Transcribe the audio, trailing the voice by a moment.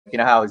You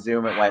know how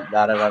Zoom it went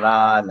da da da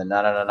da and then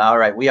da da da da. All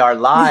right, we are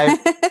live,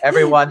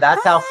 everyone.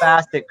 That's how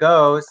fast it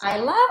goes. I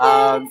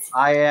love it.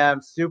 I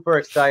am super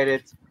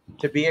excited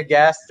to be a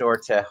guest or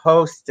to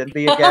host and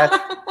be a guest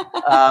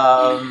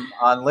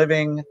on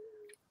Living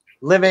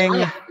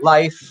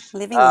Life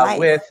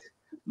with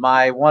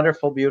my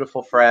wonderful,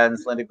 beautiful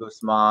friends Linda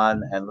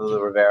Guzman and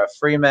LuLu Rivera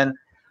Freeman.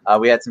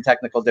 We had some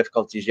technical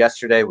difficulties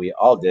yesterday. We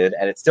all did,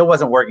 and it still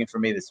wasn't working for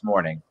me this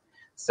morning.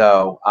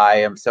 So I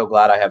am so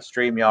glad I have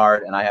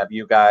StreamYard and I have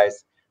you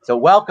guys. So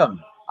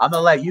welcome. I'm going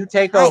to let you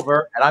take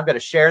over, and I'm going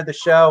to share the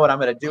show, and I'm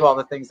going to do all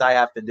the things I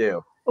have to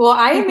do. Well,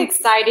 I am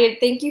excited.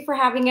 Thank you for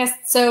having us.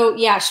 So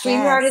yeah,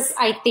 StreamYard is,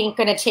 I think,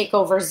 going to take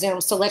over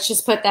Zoom. So let's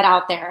just put that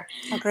out there.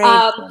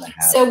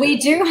 So we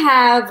do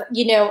have,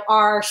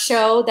 our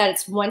show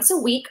that's once a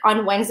week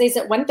on Wednesdays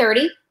at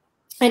 1:30.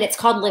 And it's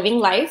called Living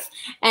Life.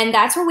 And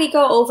that's where we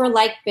go over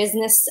like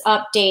business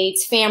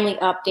updates, family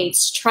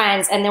updates,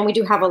 trends. And then we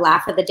do have a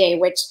laugh of the day,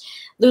 which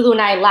LuLu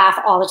and I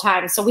laugh all the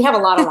time. So we have a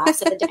lot of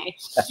laughs of the day.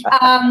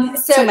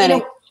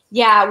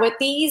 With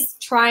these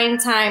trying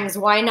times,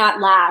 why not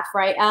laugh,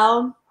 right,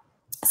 Elle?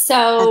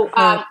 So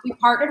we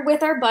partnered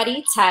with our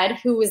buddy, Ted,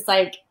 who is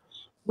like,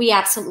 we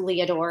absolutely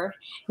adore.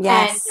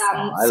 Yes.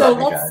 And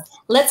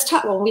let's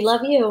talk. Well, we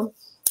love you.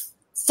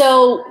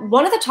 So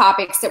one of the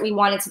topics that we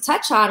wanted to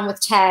touch on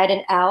with Ted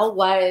and Elle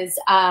was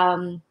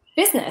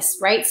business,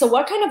 right? So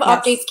what kind of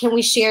updates can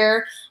we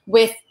share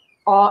with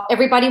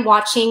everybody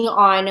watching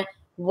on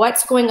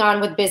what's going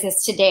on with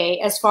business today?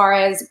 As far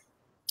as,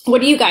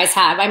 what do you guys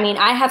have? I mean,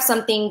 I have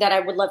something that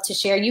I would love to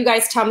share. You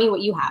guys tell me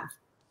what you have.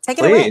 Take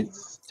it away.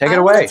 Take it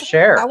away.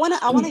 Share. I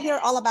want to hear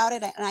all about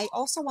it, and I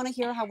also want to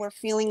hear how we're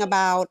feeling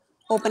about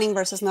opening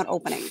versus not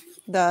opening.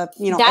 That's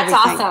everything.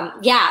 Awesome.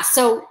 Yeah.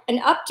 So an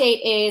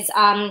update is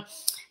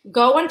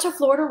go onto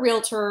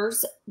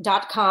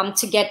floridarealtors.com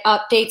to get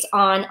updates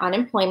on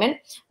unemployment.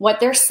 What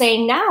they're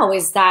saying now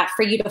is that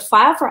for you to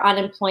file for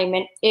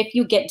unemployment, if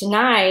you get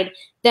denied,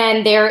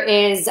 then there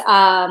is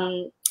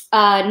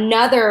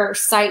another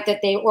site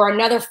or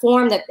another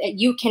form that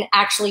you can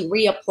actually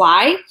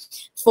reapply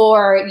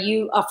for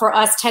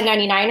us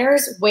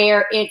 1099ers,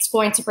 where it's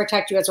going to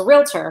protect you as a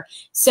realtor.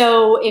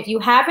 So if you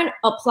haven't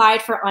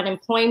applied for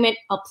unemployment,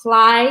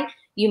 apply.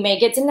 You may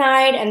get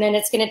denied, and then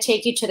it's going to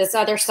take you to this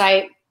other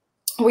site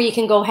where you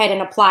can go ahead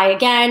and apply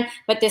again,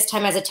 but this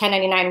time as a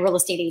 1099 real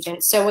estate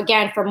agent. So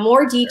again, for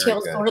more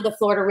details, go to the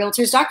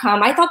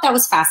floridarealtors.com. I thought that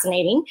was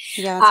fascinating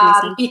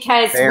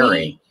because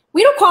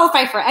we don't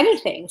qualify for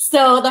anything.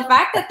 So the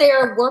fact that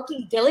they're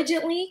working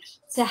diligently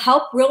to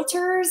help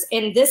realtors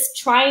in this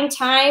trying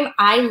time,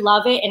 I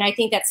love it. And I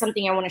think that's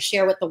something I want to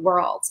share with the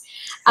world.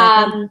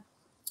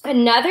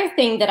 Another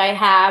thing that I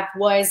have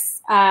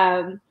was,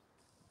 I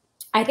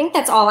think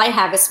that's all I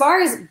have. As far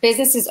as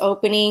businesses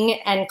opening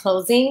and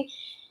closing,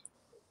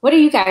 what are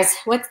you guys?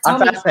 I'm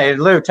fascinated.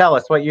 Lou, tell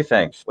us what you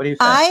think. What do you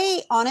think?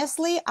 I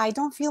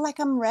don't feel like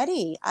I'm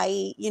ready.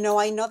 I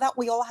know that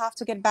we all have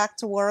to get back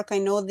to work. I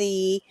know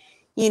the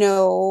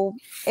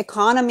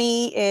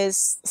economy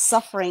is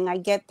suffering. I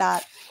get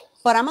that.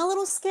 But I'm a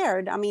little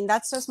scared. I mean,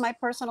 that's just my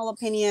personal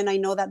opinion. I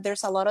know that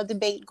there's a lot of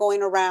debate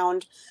going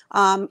around.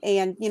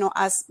 And,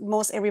 as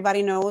most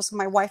everybody knows,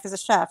 my wife is a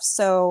chef.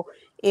 So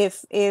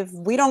if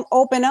we don't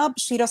open up,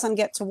 she doesn't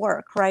get to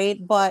work, right?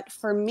 But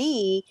for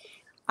me,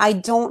 I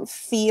don't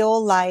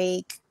feel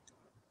like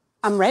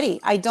I'm ready.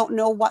 I don't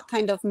know what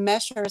kind of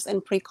measures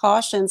and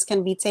precautions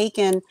can be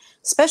taken,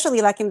 especially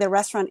like in the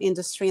restaurant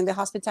industry, in the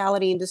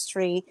hospitality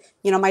industry.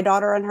 My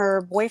daughter and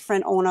her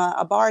boyfriend own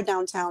a bar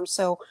downtown.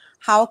 So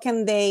how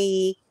can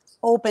they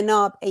open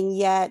up and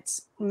yet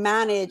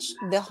manage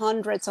the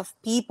hundreds of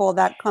people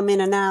that come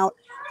in and out?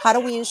 How do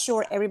we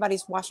ensure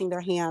everybody's washing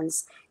their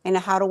hands? And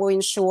how do we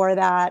ensure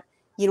that,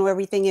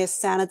 everything is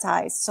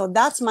sanitized? So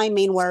that's my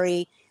main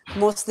worry.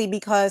 Mostly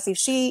because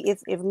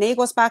if Nay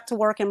goes back to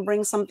work and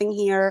brings something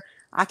here,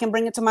 I can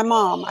bring it to my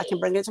mom. I can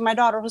bring it to my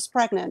daughter who's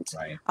pregnant.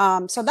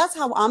 Right. So that's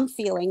how I'm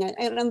feeling.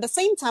 And at the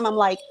same time, I'm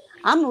like,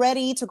 I'm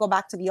ready to go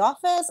back to the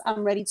office.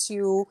 I'm ready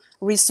to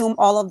resume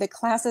all of the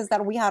classes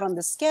that we had on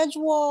the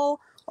schedule,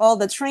 all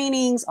the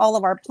trainings, all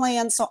of our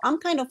plans. So I'm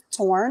kind of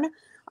torn.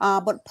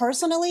 But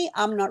personally,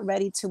 I'm not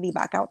ready to be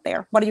back out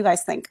there. What do you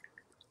guys think?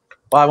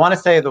 Well, I want to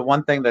say the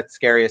one thing that's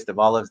scariest of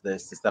all of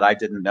this is that I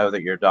didn't know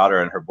that your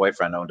daughter and her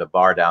boyfriend owned a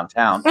bar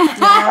downtown.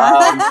 Yes.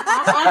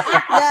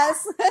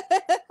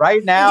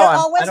 Right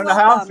now, I don't know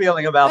how I'm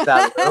feeling about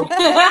that.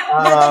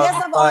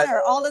 Yes, of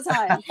honor all the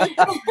time.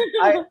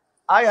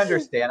 I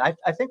understand. I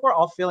think we're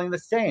all feeling the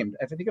same.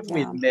 I think if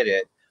we admit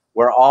it,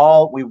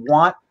 we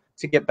want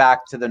to get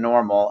back to the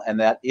normal, and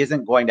that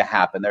isn't going to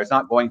happen. There's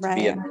not going to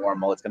be a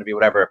normal. It's going to be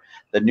whatever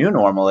the new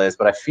normal is.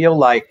 But I feel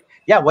like,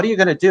 what are you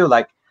going to do?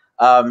 Like,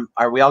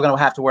 are we all going to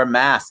have to wear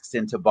masks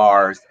into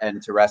bars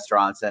and to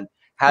restaurants? And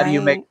how do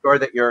you make sure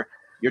that you're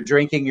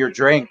drinking your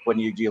drink when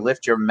you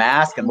lift your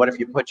mask? And what if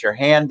you put your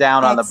hand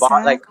down on the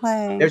bar? Like,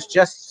 there's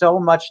just so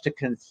much to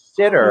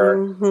consider.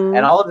 And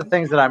all of the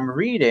things that I'm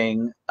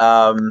reading,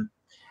 and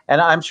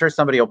I'm sure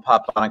somebody will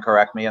pop on and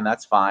correct me, and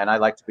that's fine. I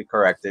like to be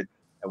corrected.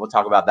 and we'll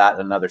talk about that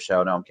in another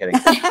show. No, I'm kidding.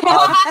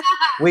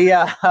 We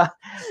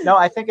no,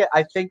 I think that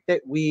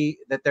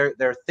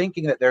they're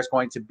thinking that there's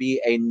going to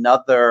be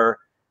another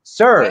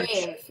surge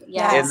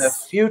in the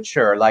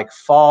future, like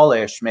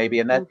fallish maybe,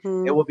 and that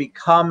it will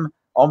become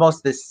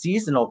almost this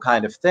seasonal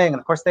kind of thing. And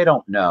of course, they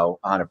don't know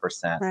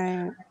 100%.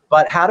 Right.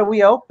 But how do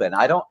we open?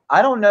 I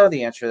don't know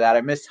the answer to that.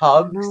 I miss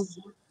hugs.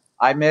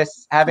 I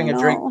miss having a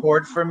drink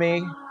poured for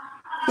me.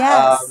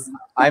 Yes.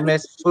 I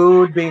miss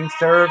food being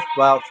served.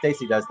 Well,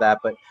 Stacy does that,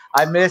 but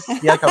I miss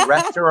like a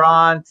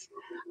restaurant.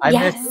 I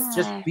miss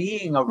just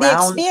being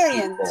around the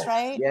experience, people.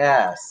 right?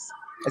 Yes.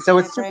 And so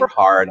it's super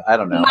hard. I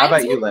don't know. How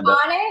about you, Linda?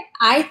 On it,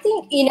 I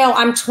think,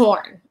 I'm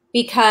torn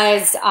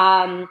because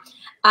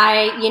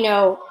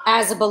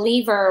as a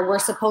believer, we're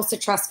supposed to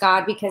trust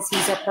God because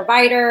he's our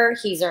provider.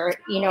 He's our,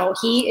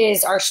 he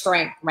is our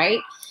strength, right?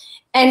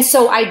 And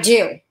so I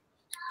do.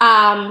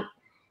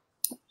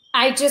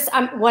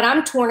 What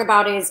I'm torn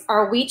about is,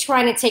 are we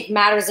trying to take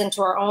matters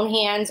into our own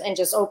hands and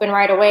just open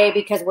right away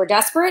because we're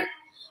desperate?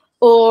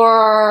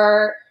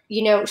 Or,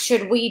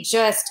 should we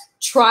just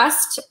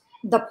trust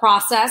the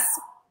process,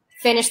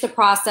 finish the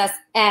process,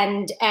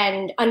 and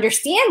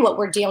understand what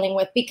we're dealing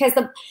with? Because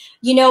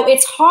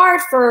it's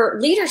hard for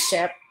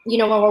leadership,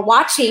 when we're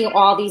watching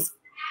all the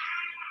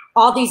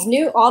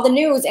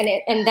news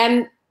and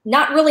them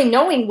not really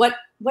knowing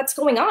what's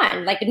going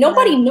on. Like,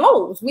 nobody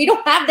knows. We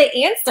don't have the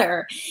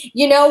answer.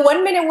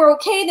 1 minute we're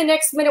okay, the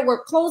next minute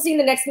we're closing,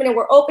 the next minute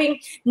we're opening.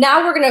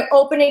 Now we're going to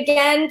open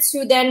again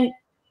to then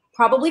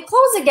probably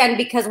close again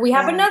because we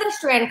have another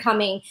strand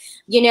coming,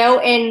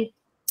 and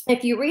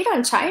if you read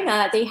on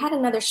China, they had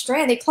another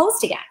strand, they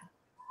closed again.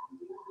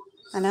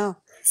 I know.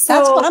 So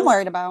that's what I'm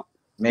worried about.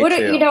 Me too.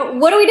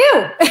 What do we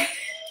do?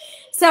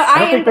 So I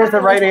don't think there's a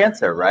right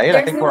answer, right?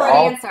 I think we're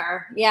all.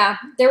 Answer. Yeah,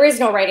 there is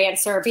no right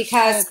answer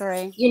because,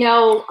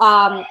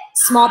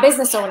 small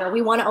business owner,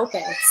 we want to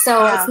open.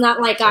 So it's not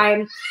like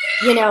I'm,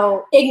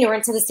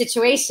 ignorant to the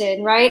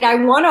situation, right? I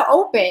want to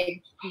open.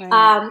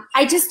 Right.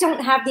 I just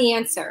don't have the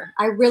answer.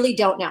 I really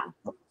don't know.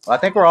 Well, I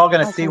think we're all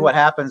going to see what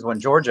happens when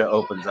Georgia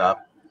opens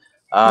up.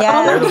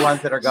 They're the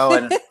ones that are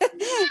going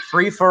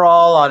free for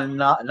all on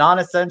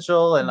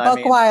non-essential, and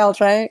Buck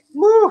wild, right?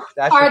 Woo,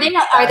 are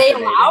they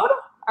allowed?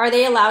 Are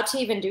they allowed to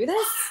even do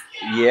this?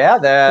 Yeah,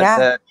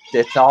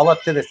 it's all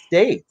up to the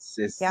states.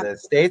 The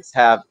states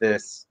have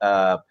this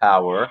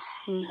power,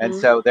 and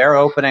so they're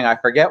opening. I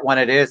forget when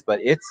it is, but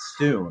it's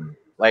soon.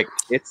 Like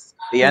it's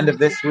the end of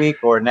this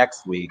week or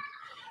next week,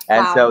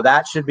 and so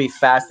that should be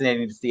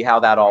fascinating to see how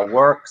that all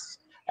works.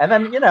 And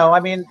then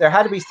there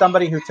had to be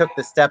somebody who took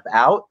the step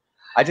out.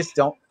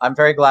 I'm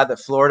very glad that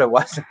Florida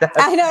wasn't that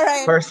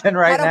person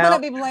right now. I don't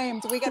want to be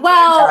blamed.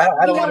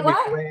 I don't want to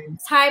be blamed.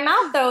 Time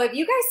out though. If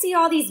you guys see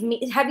all these,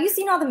 have you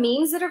seen all the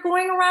memes that are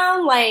going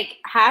around? Like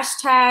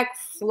hashtag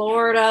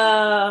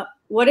Florida,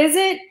 what is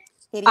it?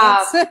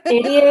 Idiots.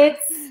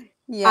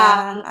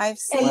 Yeah, I've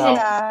seen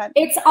that.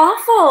 It's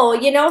awful,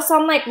 So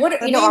I'm like, what?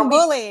 Being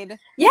bullied.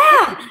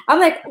 Yeah,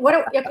 I'm like, what?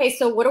 Okay,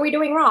 so what are we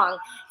doing wrong?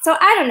 So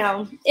I don't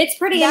know. It's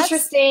pretty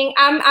interesting.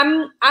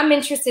 I'm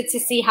interested to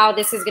see how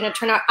this is going to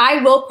turn out.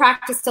 I will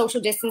practice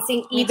social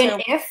distancing, even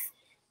if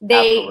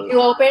they do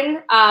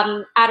open,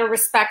 out of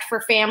respect for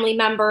family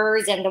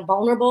members and the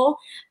vulnerable.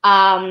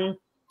 I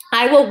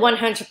will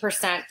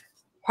 100%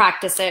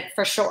 practice it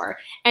for sure,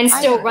 and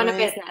still run a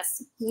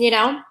business.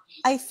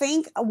 I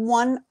think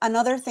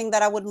another thing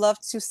that I would love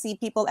to see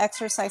people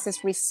exercise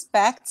is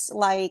respect,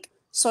 like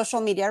social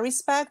media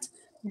respect.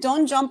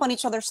 Don't jump on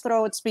each other's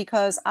throats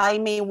because I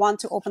may want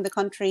to open the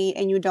country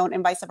and you don't,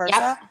 and vice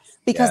versa.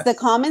 Because the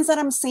comments that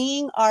I'm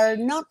seeing are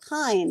not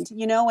kind,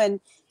 and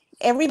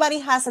everybody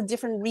has a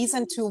different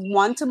reason to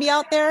want to be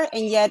out there,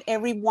 and yet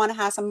everyone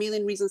has a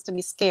million reasons to be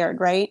scared,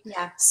 right?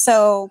 Yeah.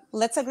 So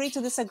let's agree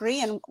to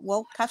disagree, and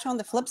we'll catch you on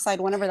the flip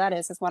side, whenever that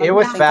is. It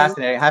was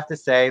fascinating. I have to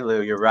say,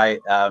 Lou, you're right.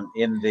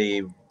 In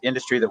the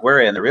industry that we're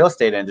in, the real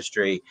estate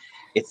industry,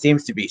 it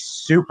seems to be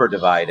super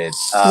divided.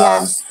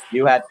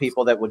 You had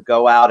people that would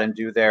go out and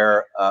do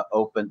their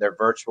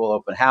virtual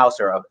open house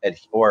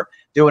or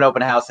do an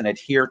open house and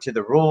adhere to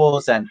the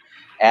rules,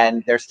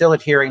 and they're still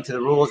adhering to the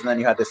rules. And then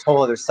you have this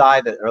whole other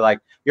side that are like,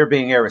 you're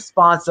being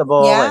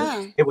irresponsible.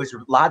 And it was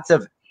lots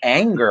of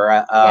anger.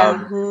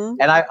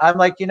 And I'm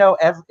like,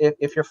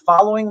 if you're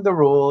following the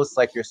rules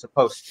like you're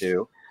supposed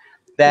to,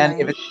 then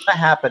if it's going to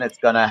happen, it's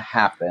going to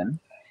happen.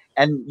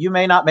 And you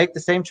may not make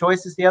the same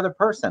choice as the other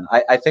person.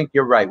 I think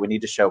you're right. We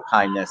need to show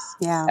kindness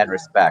and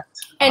respect.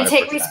 100%. And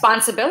take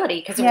responsibility.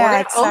 Because if we're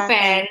going to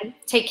open,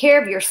 take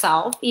care of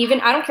yourself. Even,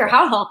 I don't care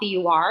how healthy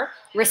you are,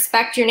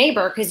 respect your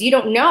neighbor, because you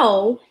don't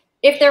know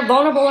if they're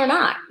vulnerable or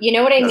not. You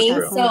know what I mean?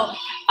 True. So,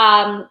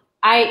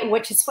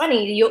 which is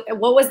funny,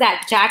 what was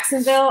that?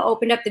 Jacksonville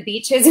opened up the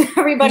beaches and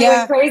everybody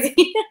went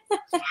crazy.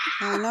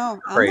 I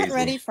know. I'm not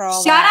ready for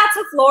all Shout out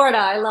to Florida.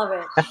 I love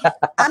it.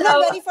 I'm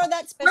not ready for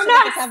that, especially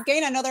because I've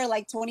gained another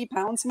 20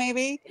 pounds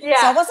maybe. Yeah.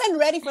 So I wasn't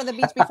ready for the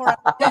beach before.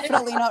 I'm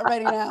definitely not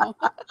ready now.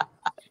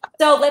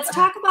 So let's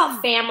talk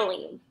about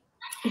family,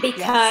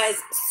 because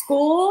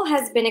school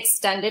has been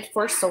extended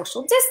for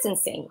social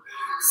distancing.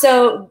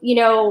 So,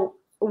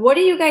 what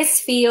do you guys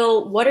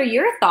feel? What are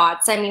your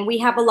thoughts? I mean, we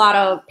have a lot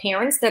of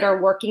parents that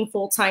are working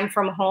full-time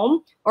from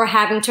home or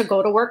having to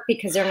go to work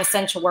because they're an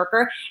essential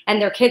worker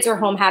and their kids are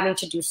home having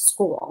to do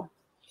school.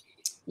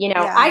 You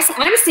know, Yeah.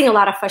 I'm seeing a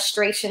lot of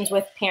frustrations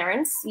with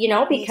parents, you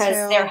know, because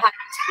they're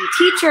having to be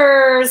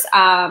teachers.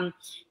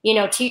 You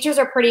know, teachers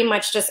are pretty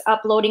much just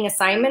uploading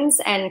assignments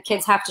and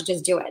kids have to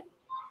just do it.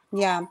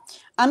 Yeah,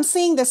 I'm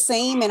seeing the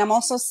same, and I'm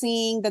also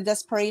seeing the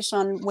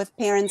desperation with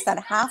parents that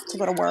have to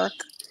go to work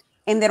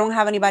and they don't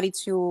have anybody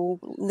to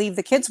leave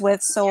the kids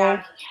with, so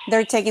Yeah.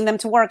 they're taking them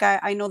to work.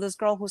 I know this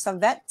girl who's a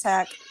vet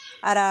tech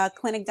at a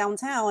clinic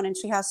downtown, and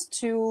she has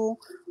two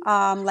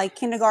like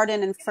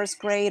kindergarten and first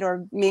grade,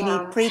 or maybe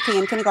Wow. pre-K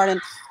and kindergarten.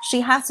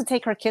 She has to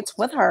take her kids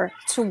with her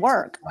to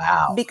work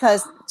Wow.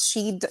 because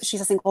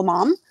she's a single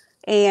mom,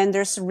 and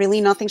there's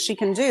really nothing she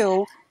can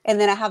do. And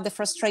then I have the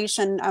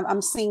frustration.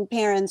 I'm seeing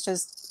parents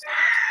just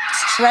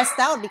stressed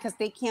out because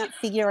they can't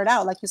figure it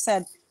out. Like you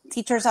said,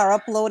 teachers are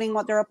uploading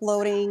what they're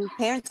uploading.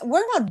 Parents,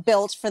 we're not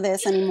built for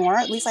this anymore.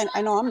 At least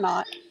I know I'm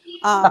not.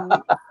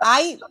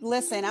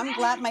 Listen, I'm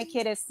glad my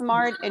kid is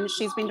smart and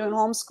she's been doing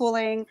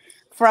homeschooling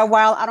for a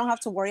while. I don't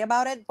have to worry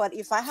about it. But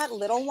if I had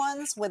little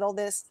ones with all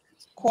this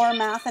core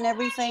math and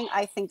everything,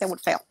 I think they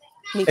would fail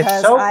It's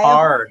because so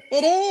hard.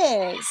 it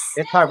is.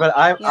 It's hard, but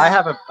I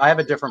Yeah. have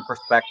a different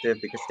perspective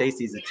because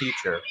Stacy's a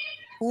teacher.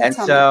 Ooh, And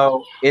tell me.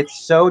 so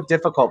it's so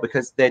difficult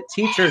because the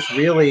teachers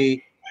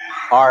really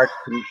are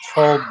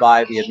controlled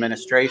by the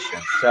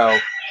administration. So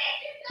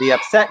the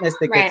upsetness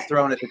that gets Right.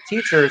 thrown at the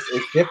teachers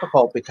is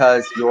difficult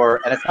because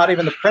and it's not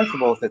even the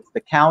principals, it's the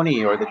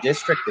county or the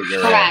district that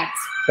you're in. Correct.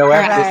 So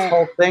Correct. this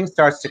whole thing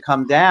starts to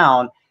come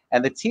down,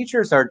 and the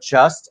teachers are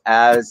just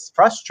as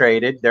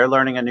frustrated. They're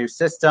learning a new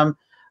system.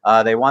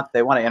 They want to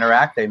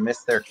interact. They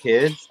miss their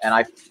kids,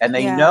 and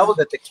they know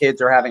that the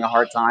kids are having a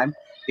hard time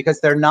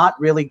because they're not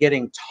really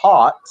getting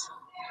taught.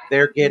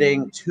 They're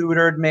getting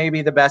tutored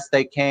maybe the best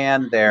they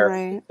can.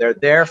 They're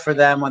there for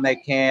them when they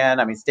can.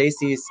 I mean,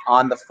 Stacy's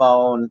on the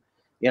phone,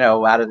 you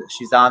know,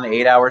 she's on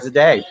 8 hours a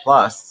day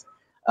plus.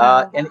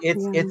 And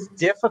it's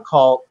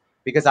difficult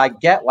because I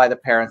get why the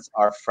parents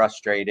are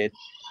frustrated,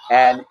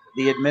 and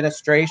the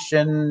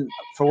administration,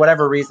 for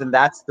whatever reason,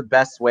 that's the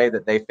best way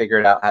that they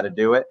figured out how to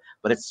do it.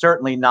 But it's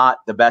certainly not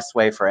the best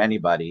way for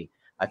anybody.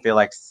 I feel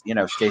like, you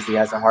know, Stacy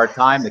has a hard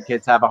time. The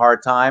kids have a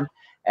hard time,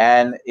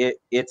 and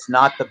it's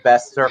not the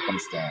best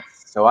circumstance.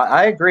 So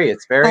I agree.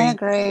 It's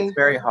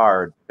very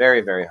hard. Very,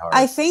 very hard.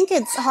 I think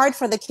it's hard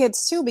for the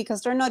kids too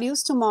because they're not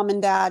used to mom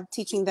and dad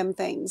teaching them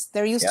things.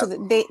 They're used to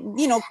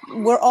you know,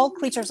 we're all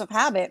creatures of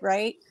habit,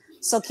 right?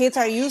 So kids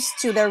are used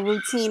to their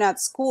routine at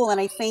school, and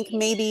I think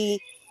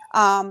maybe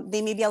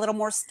they may be a little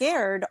more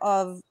scared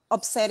of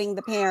upsetting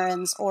the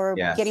parents or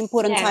getting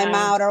put in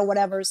timeout or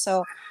whatever.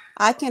 So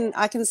I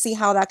can see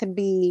how that could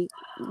be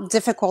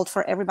difficult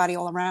for everybody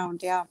all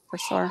around. Yeah, for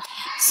sure.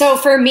 So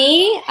for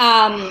me,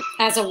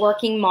 as a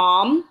working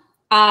mom,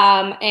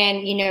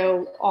 and you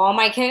know, all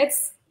my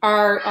kids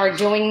are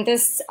doing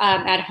this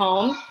at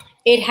home,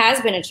 it has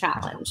been a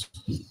challenge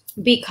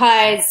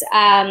because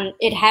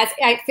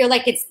I feel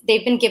like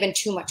they've been given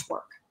too much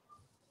work,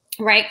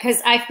 right?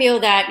 Because I feel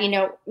that, you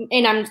know,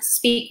 and I'm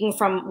speaking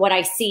from what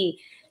I see,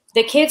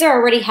 the kids are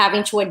already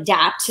having to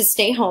adapt to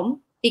stay home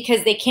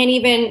because they can't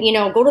even, you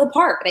know, go to the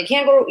park. They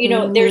can't go, you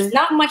know, there's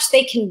not much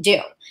they can do.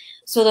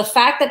 So the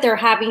fact that they're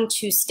having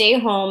to stay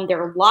home,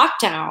 they're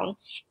locked down,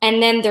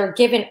 and then they're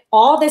given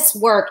all this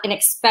work and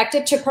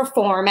expected to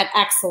perform at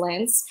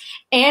excellence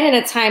and in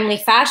a timely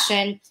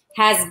fashion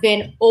has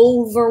been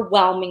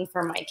overwhelming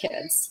for my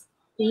kids.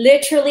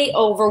 Literally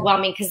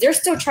overwhelming because they're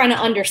still trying to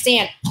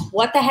understand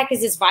what the heck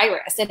is this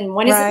virus and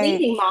when is it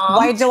leaving, Mom?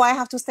 Why do I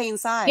have to stay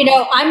inside? You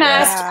know,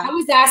 I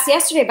was asked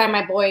yesterday by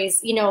my boys,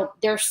 you know,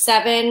 they're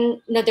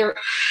 7, no, they're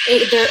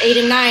 8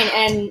 and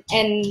 9.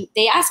 And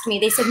they asked me,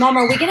 they said, Mom,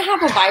 are we going to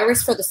have a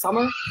virus for the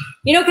summer?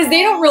 You know, because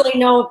they don't really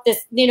know if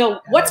this, you know,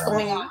 what's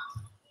going on.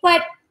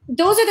 But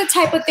those are the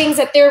type of things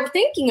that they're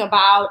thinking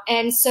about.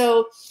 And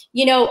so,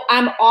 you know,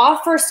 I'm all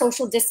for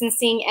social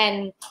distancing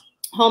and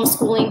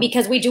homeschooling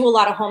because we do a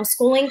lot of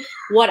homeschooling.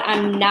 What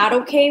I'm not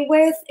okay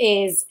with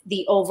is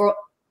the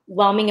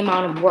overwhelming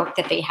amount of work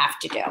that they have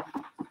to do.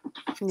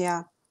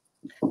 Yeah.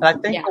 And I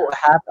think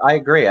I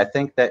agree. I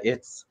think that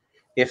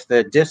if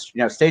the you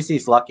know,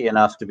 Stacy's lucky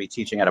enough to be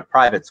teaching at a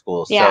private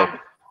school, so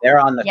they're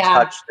on the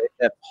touch.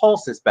 The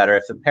pulse is better.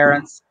 If the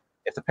parents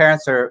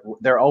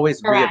they're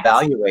always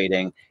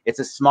reevaluating. It's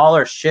a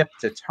smaller ship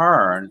to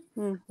turn.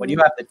 When you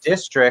have the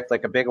district,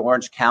 like a big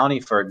Orange County,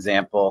 for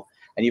example,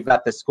 and you've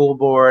got the school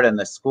board and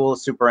the school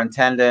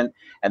superintendent,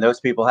 and those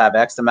people have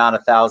X amount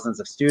of thousands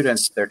of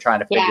students they're trying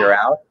to figure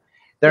out.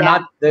 They're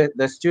not,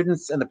 the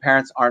students and the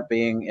parents aren't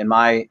being, in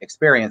my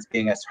experience,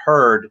 being as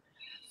heard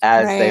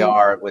as they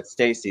are with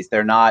Stacy's.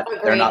 They're not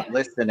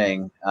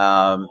listening.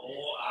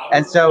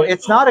 And so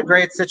it's not a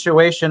great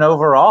situation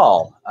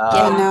overall.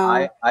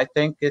 I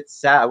think it's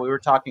sad. We were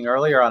talking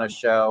earlier on a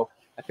show.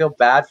 I feel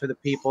bad for the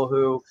people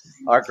who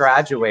are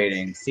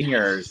graduating,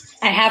 seniors.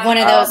 I have one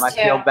of those I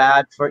too. feel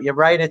bad for you're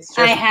right. It's just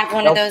I have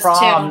one no of those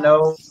prom,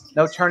 too.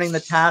 no turning the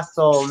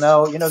tassel,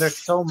 no, there's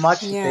so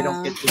much that they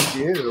don't get to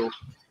do.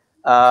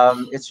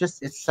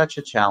 It's such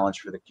a challenge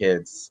for the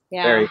kids.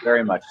 Yeah. Very,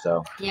 very much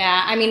so.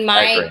 Yeah. I mean,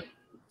 I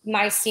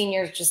my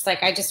seniors just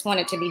like, I just want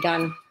it to be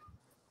done.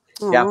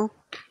 Yeah.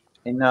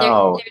 I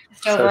know. They're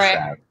just over it.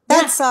 Sad.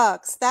 That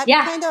sucks. That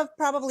Yeah. kind of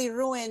probably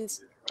ruined,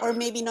 or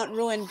maybe not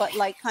ruined, but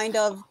like kind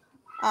of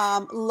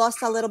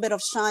lost a little bit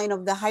of shine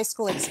of the high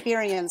school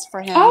experience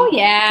for him. Oh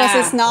yeah.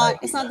 Because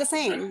it's not the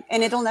same,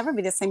 and it'll never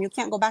be the same. You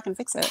can't go back and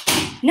fix it.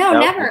 No,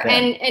 Nope, never.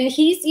 And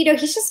he's,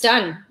 he's just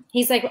done.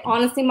 He's like,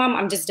 honestly, Mom,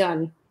 I'm just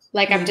done.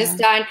 Like, I'm just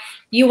done.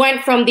 You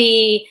went from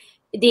the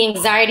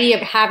anxiety of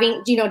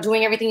having,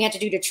 doing everything you had to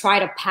do to try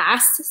to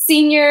pass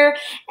senior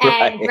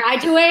and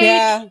graduate.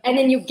 Yeah. And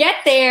then you get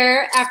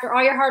there after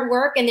all your hard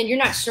work, and then you're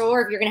not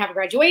sure if you're going to have a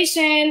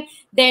graduation.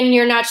 Then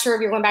you're not sure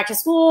if you're going back to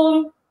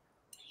school.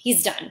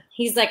 He's done.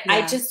 He's like,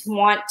 I just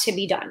want to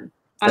be done.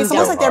 It's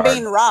almost like they're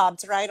being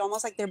robbed, right?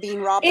 Almost like they're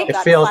being robbed of that.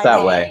 It feels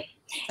that way.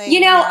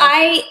 Thing.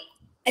 I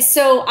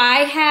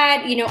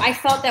had, I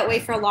felt that way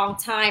for a long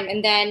time.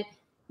 And then,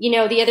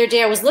 the other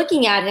day I was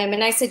looking at him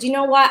and I said, you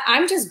know what?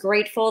 I'm just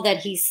grateful that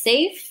he's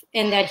safe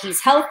and that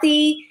he's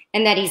healthy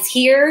and that he's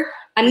here.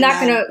 I'm not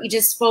going to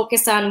just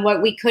focus on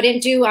what we couldn't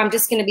do. I'm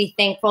just going to be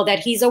thankful that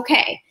he's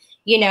okay,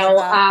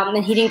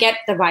 and he didn't get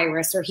the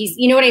virus, or he's,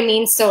 you know what I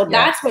mean? So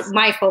that's what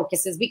my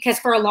focus is, because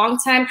for a long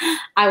time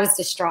I was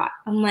distraught.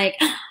 I'm like,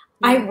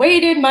 I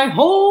waited my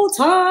whole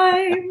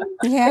time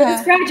for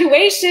this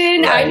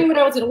graduation. I knew what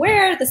I was going to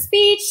wear, the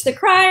speech, the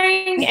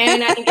crying,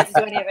 and I didn't get to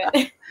do any of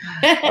it.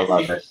 I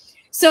love it.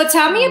 So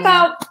tell me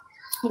about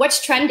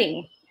what's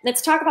trending.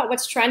 Let's talk about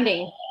what's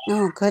trending.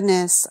 Oh,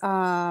 goodness.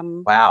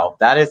 Wow,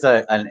 that is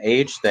an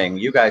age thing.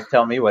 You guys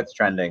tell me what's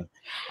trending.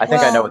 I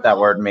think I know what that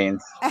word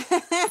means.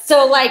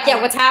 So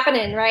what's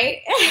happening,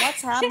 right?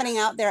 What's happening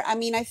out there? I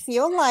mean, I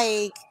feel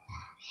like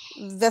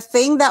the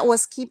thing that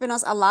was keeping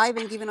us alive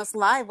and giving us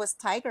life was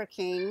Tiger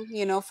King,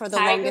 for the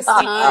longest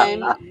time.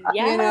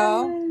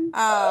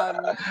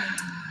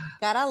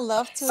 Gotta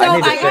love to. So I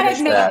gotta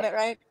admit it,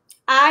 right?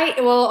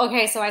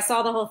 So I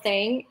saw the whole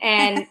thing,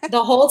 and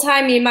the whole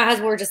time me and my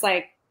husband were just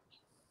like,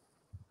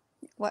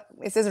 what,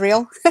 is this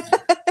real?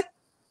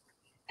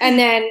 And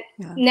then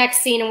next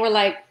scene, and we're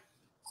like,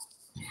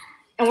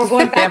 and we're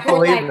going back. I can't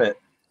believe it.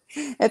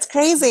 It's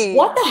crazy.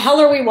 What the hell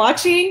are we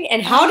watching?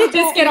 And how did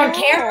this get on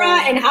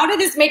camera? And how did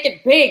this make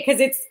it big? Because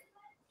it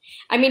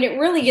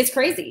really is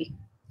crazy.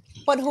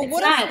 But who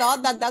would have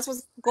thought that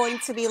was going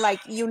to be like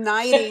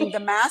uniting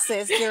the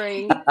masses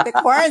during the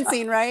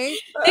quarantine, right?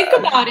 Think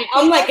about it.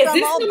 I'm like, is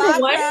this all number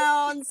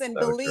backgrounds and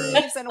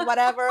beliefs and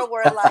whatever?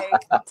 We're like,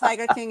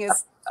 Tiger King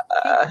is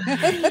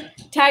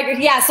Tiger.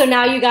 Yeah. So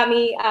now you got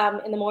me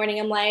in the morning.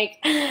 I'm like,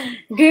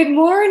 good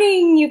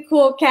morning, you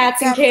cool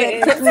cats and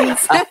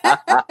kittens.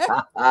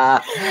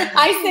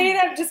 I say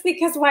that just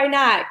because why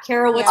not?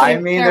 Carol, what's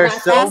your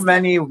there's so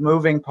many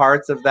moving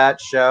parts of that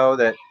show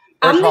that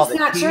I'm just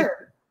not sure.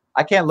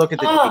 I can't look at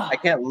the. I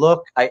can't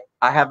look. I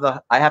have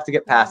to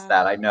get past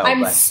that. I know.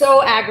 I'm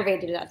so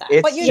aggravated at that.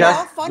 It's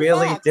just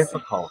really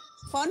difficult.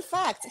 Fun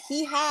fact: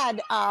 he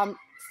had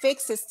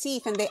fixed his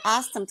teeth, and they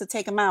asked him to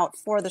take them out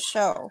for the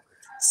show.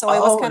 So it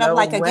was kind of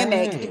like a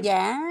gimmick.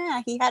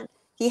 Yeah, he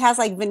has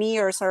like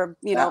veneers, or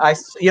I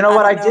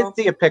did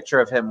see a picture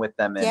of him with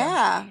them in.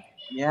 Yeah.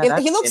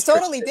 He looks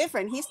totally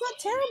different. He's not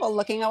terrible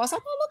looking. I was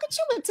like, oh, look at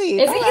you with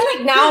teeth. Isn't he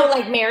like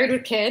now married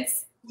with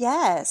kids?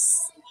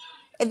 Yes.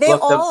 The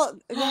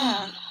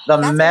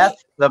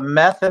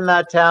meth in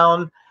that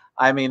town.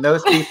 I mean,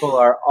 those people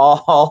are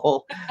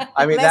all.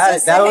 I mean,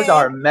 those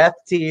are meth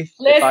teeth.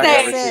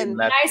 Listen,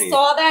 when I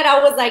saw that,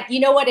 I was like, you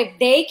know what? If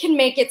they can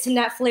make it to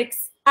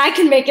Netflix, I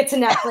can make it to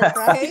Netflix.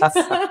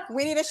 Right?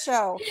 We need a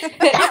show.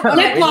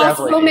 Lip gloss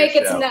will make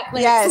it to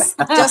Netflix. Yes,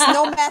 just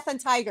no meth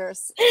and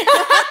tigers.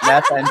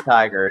 Meth and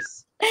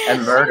tigers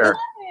and murder.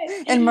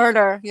 And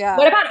murder, yeah.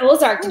 What about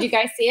Ozark? Did you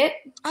guys see it?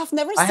 I've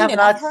never seen it.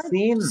 I have not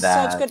seen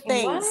that. Such good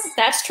things. What?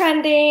 That's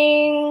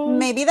trending.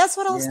 Maybe that's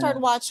what I'll start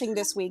watching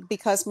this week,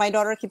 because my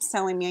daughter keeps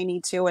telling me I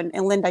need to. And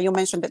Linda, you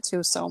mentioned it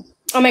too. So.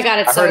 Oh my God,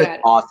 it's so good.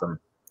 It's awesome.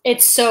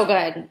 It's so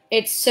good.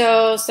 It's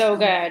so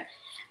good.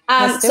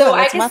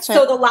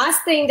 So the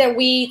last thing that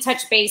we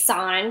touch base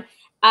on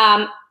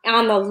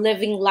the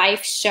Living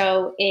Life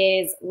show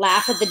is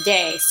laugh of the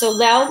day. So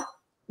Lel,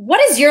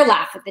 what is your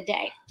laugh of the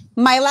day?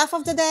 My laugh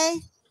of the day?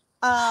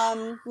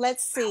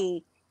 Let's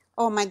see.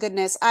 Oh my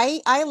goodness.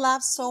 I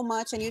laugh so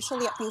much, and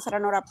usually at things that are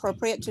not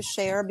appropriate to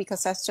share,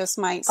 because that's just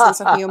my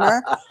sense of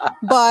humor.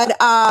 But,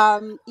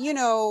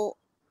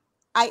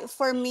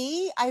 for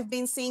me, I've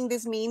been seeing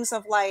these memes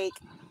of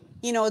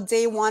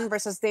day 1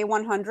 versus day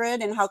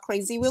 100 and how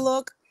crazy we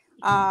look.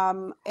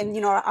 And,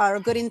 our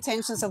good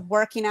intentions of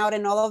working out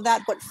and all of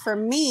that. But for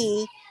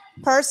me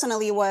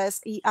personally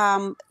was,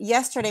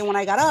 yesterday when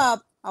I got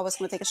up, I was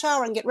going to take a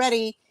shower and get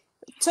ready,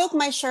 took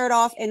my shirt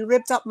off and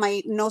ripped up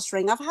my nose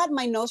ring. I've had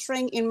my nose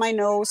ring in my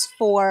nose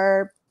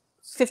for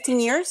 15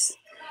 years.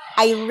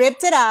 I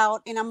ripped it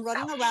out and I'm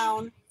running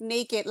around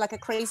naked like a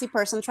crazy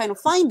person trying to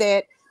find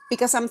it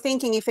because I'm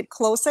thinking if it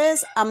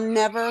closes, I'm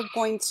never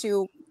going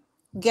to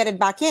get it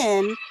back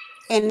in.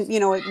 And, you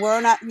know,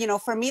 we're not, you know,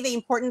 for me, the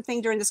important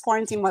thing during this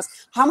quarantine was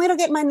how am I going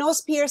to get my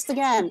nose pierced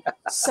again?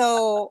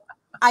 So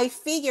I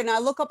figured, and I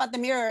look up at the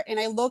mirror and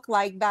I look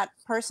like that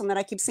person that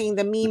I keep seeing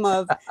the meme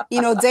of,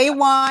 you know, day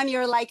one,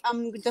 you're like,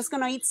 I'm just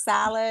going to eat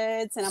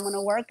salads and I'm going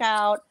to work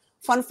out.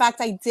 Fun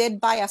fact, I did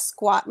buy a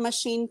squat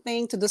machine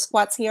thing to do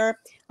squats here.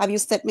 I've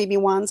used it maybe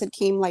once. It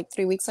came like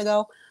 3 weeks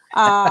ago.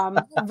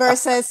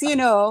 Versus, you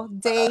know,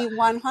 day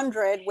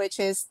 100, which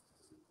is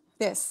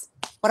this.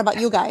 What about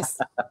you guys?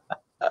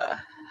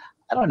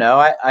 I don't know.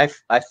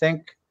 I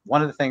think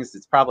one of the things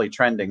that's probably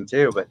trending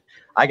too, but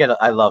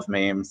I love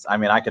memes. I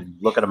mean, I could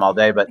look at them all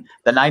day, but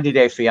the 90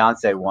 Day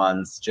Fiance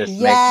ones just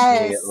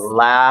make me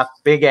laugh.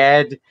 Big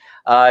Ed,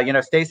 you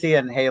know, Stacy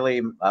and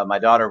Haley, my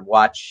daughter,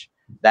 watch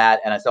that,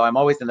 and so I'm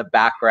always in the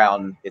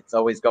background. It's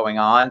always going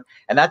on,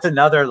 and that's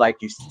another, like,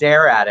 you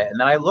stare at it, and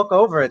then I look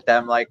over at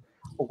them like,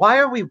 why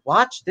are we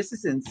watching? This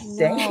is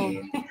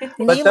insane.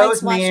 No. But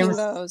those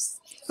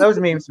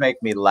memes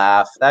make me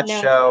laugh. That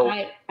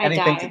show,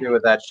 anything to do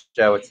with that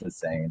show, it's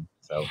insane.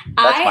 So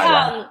that's my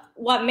laugh.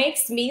 What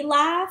makes me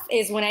laugh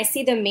is when I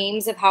see the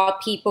memes of how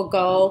people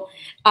go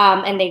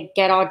and they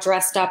get all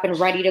dressed up and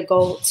ready to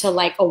go to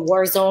like a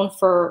war zone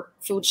for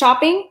food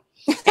shopping,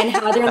 and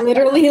how they're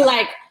literally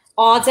like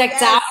all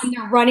decked out and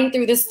they're running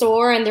through the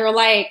store and they're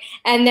like,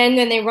 and then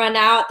when they run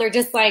out, they're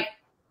just like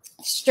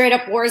straight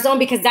up war zone,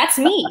 because that's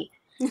me.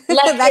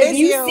 Like, that is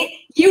you.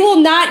 You will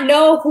not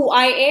know who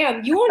I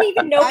am. You won't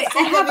even know. I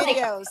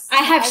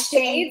have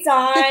shades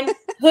on,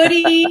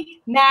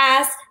 hoodie,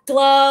 mask,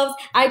 gloves.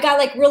 I got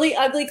like really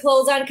ugly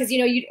clothes on because, you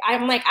know,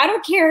 I'm like, I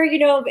don't care, you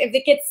know, if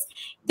it gets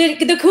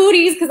the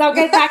cooties, because I'll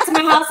get back to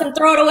my house and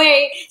throw it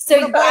away.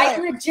 So I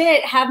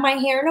legit have my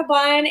hair in a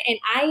bun, and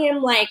I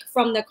am like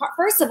from the car.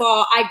 First of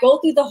all, I go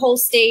through the whole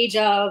stage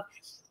of,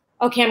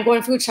 okay, I'm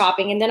going food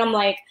shopping, and then I'm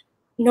like,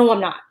 no,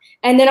 I'm not.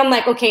 And then I'm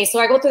like, okay, so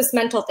I go through this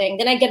mental thing.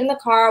 Then I get in the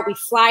car. We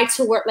fly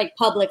to work, like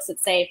Publix,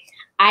 let's say.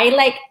 I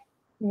like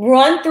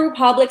run through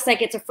Publix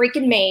like it's a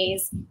freaking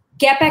maze,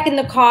 get back in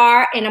the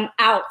car, and I'm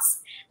out.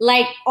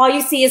 Like, all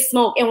you see is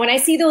smoke. And when I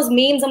see those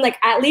memes, I'm like,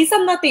 at least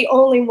I'm not the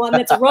only one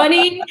that's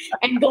running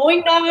and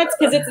going nuts,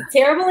 because it's a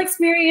terrible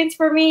experience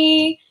for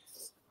me.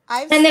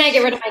 Then I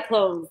get rid of my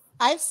clothes.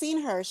 I've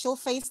seen her. She'll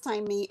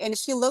FaceTime me, and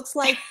she looks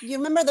like, you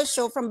remember the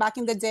show from back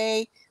in the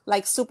day,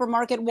 like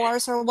Supermarket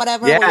Wars or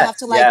whatever, where you have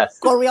to like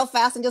go real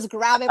fast and just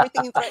grab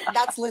everything.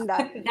 That's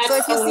Linda. So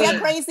if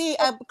you see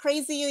a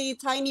crazy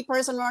tiny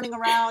person running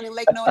around in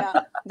Lake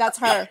Nona, that's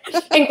her.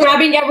 And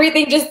grabbing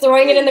everything, just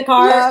throwing it in the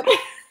car. Yep.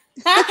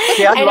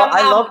 See,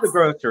 I love the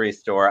grocery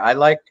store. I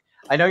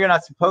know you're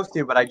not supposed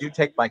to, but I do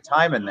take my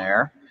time in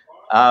there.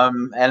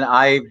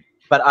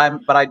 But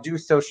I do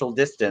social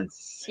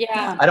distance.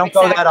 Yeah, I don't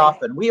go that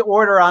often. We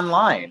order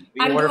online.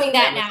 I'm order doing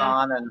that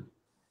Amazon now.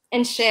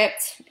 And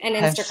shipped and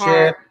Instacart.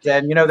 And shipped.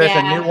 And, you know, there's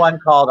a new one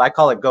I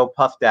call it Go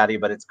Puff Daddy,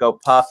 but it's Go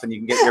Puff, and you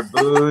can get your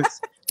booze.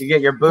 You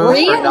get your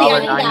booze for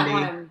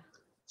 $1.90.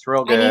 It's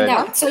real good. I need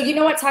that. So, you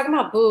know what? Talking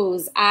about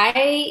booze,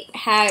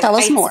 Tell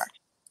us more.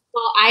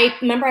 Well, I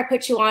remember I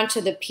put you on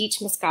to the peach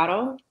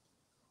Moscato,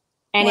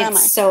 and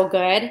it's so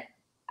good.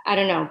 I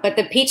don't know, but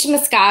the peach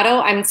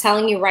Moscato, I'm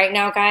telling you right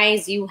now,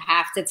 guys, you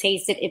have to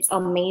taste it. It's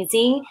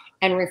amazing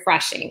and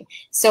refreshing.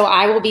 So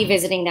I will be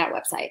visiting that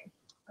website.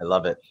 I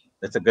love it.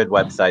 It's a good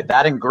website.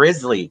 That and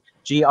Grizzly,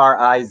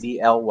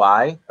 Grizly,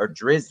 or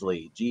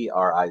Drizzly,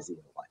 Grizly.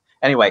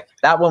 Anyway,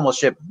 that one will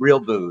ship real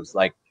booze,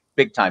 like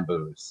big time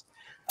booze.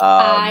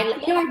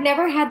 I've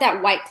never had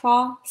that White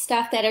Claw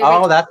stuff that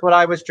everybody. Oh, that's what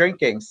I was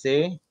drinking.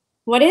 See?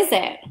 What is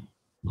it?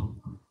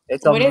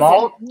 It's a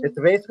malt. It's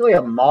basically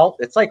a malt.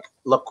 It's like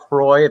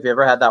LaCroix. Have you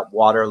ever had that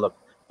water,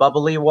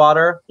 bubbly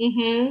water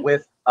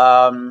with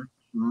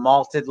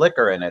malted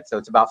liquor in it? So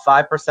it's about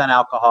 5%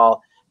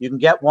 alcohol. You can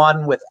get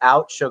one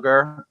without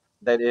sugar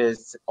that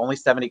is only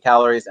 70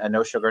 calories and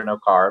no sugar, no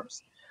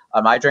carbs.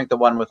 I drink the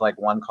one with like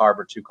 1 carb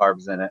or 2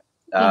 carbs in it.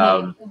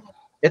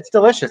 It's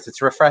delicious.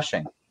 It's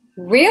refreshing.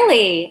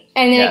 Really?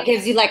 And then it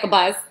gives you like a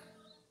buzz?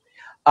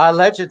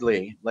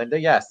 Allegedly, Linda.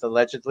 Yes,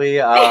 allegedly.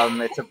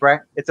 It's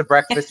a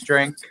breakfast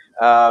drink.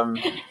 At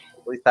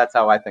least that's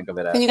how I think of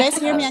it. Can you guys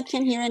hear me? I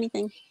can't hear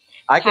anything.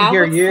 I can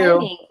hear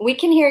you. We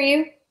can hear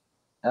you.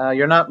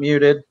 You're not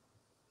muted.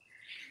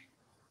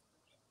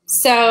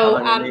 So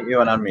I'm gonna mute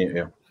you and unmute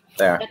you.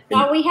 There. That's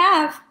all we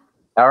have.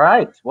 All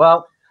right.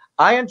 Well,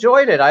 I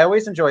enjoyed it. I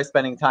always enjoy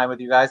spending time with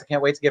you guys. I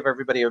can't wait to give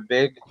everybody a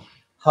big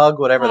hug,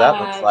 whatever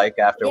that looks like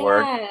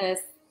afterward. Yes.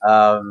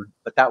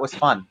 But that was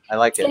fun. I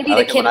like it. I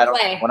like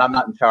it when I'm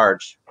not in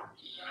charge.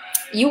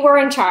 You were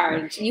in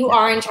charge. You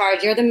are in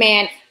charge. You're the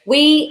man.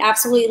 We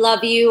absolutely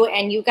love you,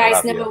 and you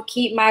guys know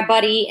keep my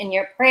buddy in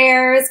your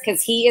prayers,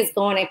 because he is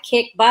going to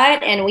kick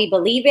butt, and we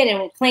believe it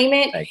and we claim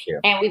it. Thank you.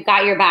 And we've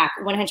got your back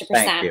 100%.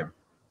 Thank you.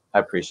 I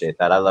appreciate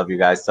that. I love you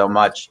guys so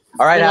much.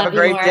 All right, have a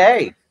great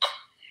day.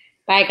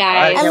 Bye,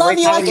 guys. I love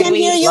you. I can't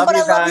hear you, but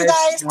I love you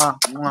guys.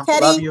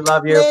 Teddy,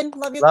 love you. Lynn,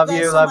 love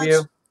you. Love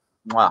you.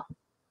 Mwah.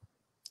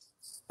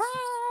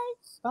 Bye.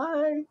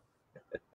 Bye.